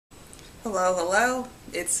Hello, hello,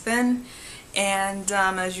 it's Finn, and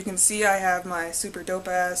as you can see I have my super dope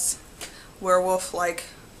ass werewolf-like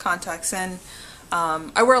contacts in.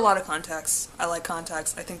 I wear a lot of contacts. I like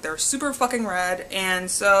contacts. I think they're super fucking rad,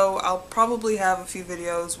 and so I'll probably have a few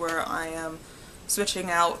videos where I am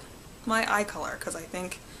switching out my eye color because I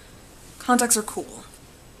think contacts are cool.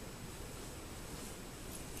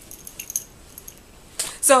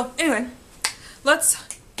 So anyway, let's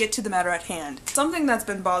get to the matter at hand. Something that's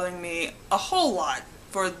been bothering me a whole lot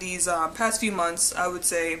for these past few months, I would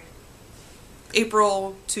say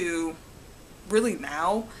April to really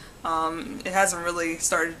now. It hasn't really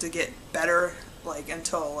started to get better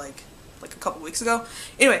until like a couple weeks ago.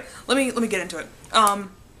 Anyway, let me get into it.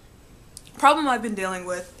 Problem I've been dealing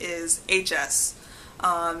with is HS.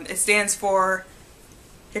 It stands for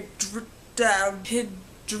Hidradenitis.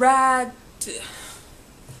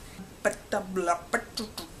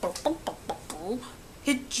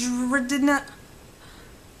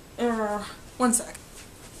 One sec.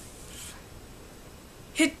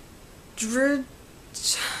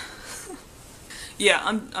 Yeah,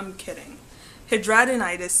 I'm kidding.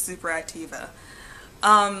 Hidradenitis Suppurativa.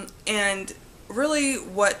 And really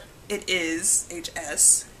what it is,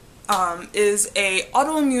 HS, is a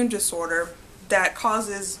autoimmune disorder that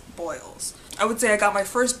causes boils. I would say I got my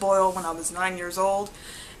first boil when I was 9 years old,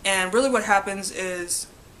 and really what happens is,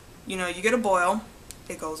 you get a boil,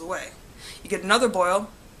 it goes away. You get another boil,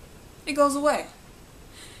 it goes away.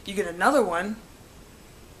 You get another one,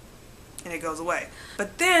 and it goes away.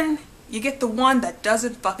 But then you get the one that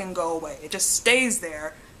doesn't fucking go away. It just stays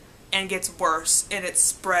there and gets worse, and it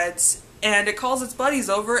spreads, and it calls its buddies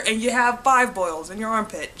over, and you have 5 boils in your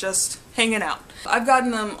armpit just hanging out. I've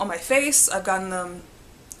gotten them on my face, I've gotten them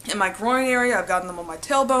in my groin area, I've gotten them on my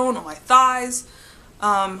tailbone, on my thighs,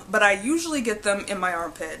 but I usually get them in my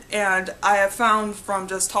armpit. And I have found from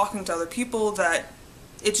just talking to other people that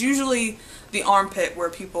it's usually the armpit where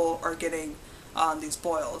people are getting these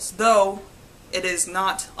boils, though it is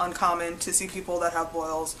not uncommon to see people that have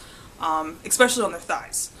boils, especially on their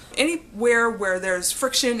thighs. Anywhere where there's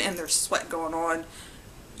friction and there's sweat going on,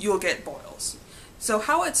 you'll get boils. So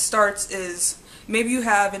how it starts is maybe you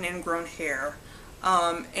have an ingrown hair,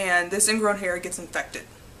 and this ingrown hair gets infected.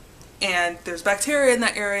 And there's bacteria in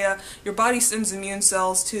that area. Your body sends immune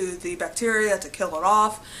cells to the bacteria to kill it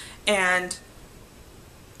off, and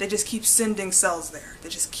they just keep sending cells there. They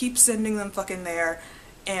just keep sending them fucking there,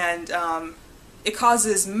 and it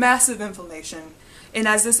causes massive inflammation. And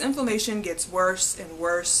as this inflammation gets worse and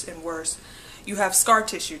worse and worse, you have scar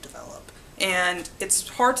tissue develop. And it's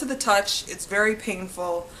hard to the touch, it's very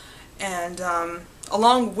painful, and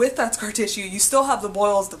along with that scar tissue, you still have the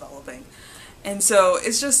boils developing. And so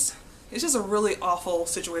it's just a really awful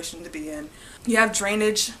situation to be in. You have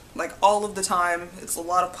drainage like all of the time. It's a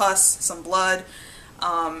lot of pus, some blood.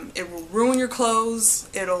 It will ruin your clothes.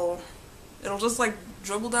 It'll just like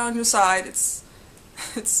dribble down your side. It's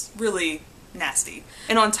really nasty.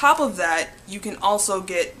 And on top of that, you can also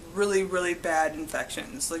get really, really bad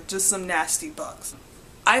infections, like just some nasty bugs.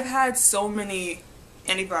 I've had so many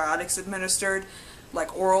antibiotics administered,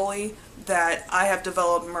 like orally, that I have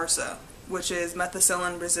developed MRSA, which is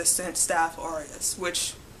methicillin-resistant Staph aureus,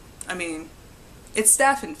 which, I mean, it's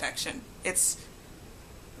staph infection. It's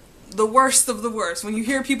the worst of the worst. When you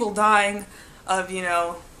hear people dying of,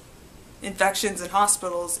 infections in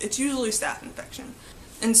hospitals, it's usually staph infection.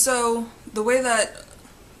 And so the way that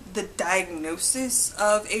the diagnosis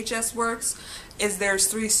of HS works is there's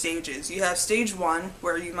 3 stages. You have stage 1,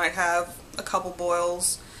 where you might have a couple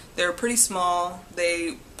boils. They're pretty small.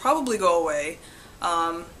 They probably go away.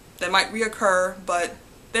 They might reoccur, but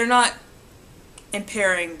they're not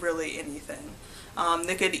impairing really anything.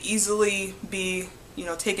 They could easily be,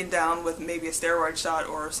 taken down with maybe a steroid shot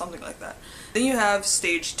or something like that. Then you have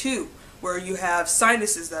stage 2, where you have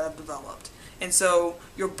sinuses that have developed. And so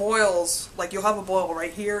your boils, like you'll have a boil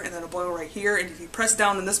right here and then a boil right here, and if you press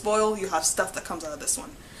down in this boil, you have stuff that comes out of this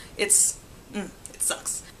one. It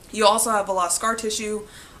sucks. You also have a lot of scar tissue.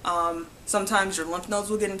 Sometimes your lymph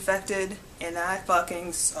nodes will get infected, and that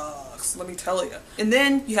fucking sucks, let me tell you. And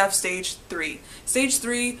then you have stage 3. Stage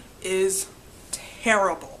 3 is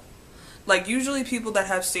terrible. Like, usually people that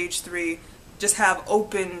have stage 3 just have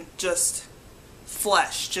open, just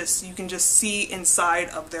flesh, you can just see inside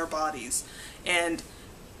of their bodies. And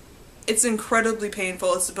it's incredibly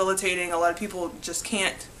painful, it's debilitating. A lot of people just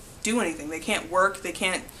can't do anything. They can't work, they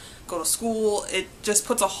can't go to school. It just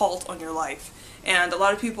puts a halt on your life. And a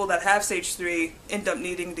lot of people that have stage 3 end up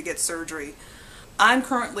needing to get surgery. I'm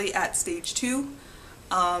currently at stage 2.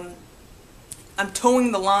 I'm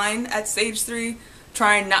towing the line at stage 3.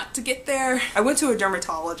 trying not to get there. I went to a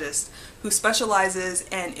dermatologist who specializes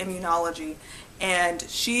in immunology, and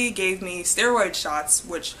she gave me steroid shots,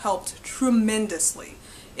 which helped tremendously.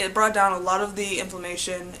 It brought down a lot of the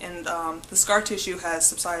inflammation, and the scar tissue has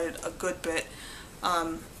subsided a good bit.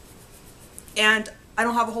 And I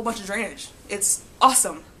don't have a whole bunch of drainage. It's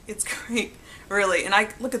awesome. It's great, really. And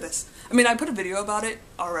look at this. I mean, I put a video about it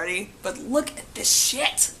already, but look at this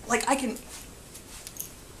shit. Like, I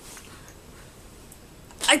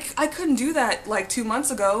couldn't do that like 2 months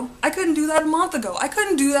ago. I couldn't do that a month ago. I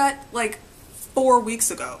couldn't do that like 4 weeks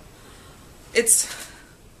ago. It's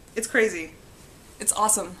crazy. It's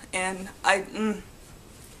awesome, and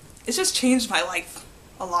it's just changed my life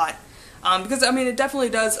a lot. Because, I mean, it definitely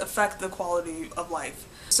does affect the quality of life.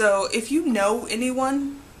 So if you know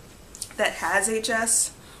anyone that has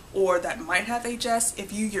HS or that might have HS,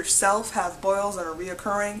 if you yourself have boils that are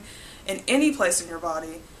reoccurring in any place in your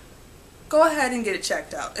body, go ahead and get it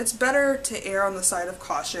checked out. It's better to err on the side of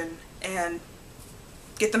caution and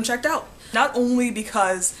get them checked out. Not only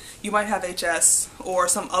because you might have HS or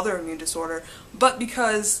some other immune disorder, but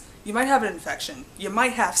because you might have an infection. You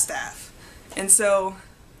might have staph. And so,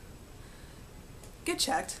 get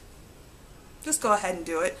checked. Just go ahead and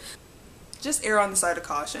do it. Just err on the side of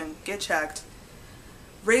caution. Get checked.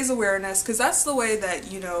 Raise awareness, because that's the way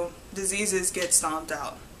that, you know, diseases get stomped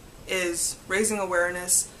out, is raising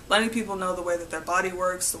awareness, letting people know the way that their body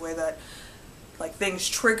works, the way that, like, things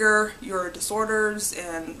trigger your disorders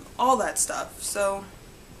and all that stuff. So,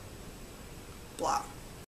 blah.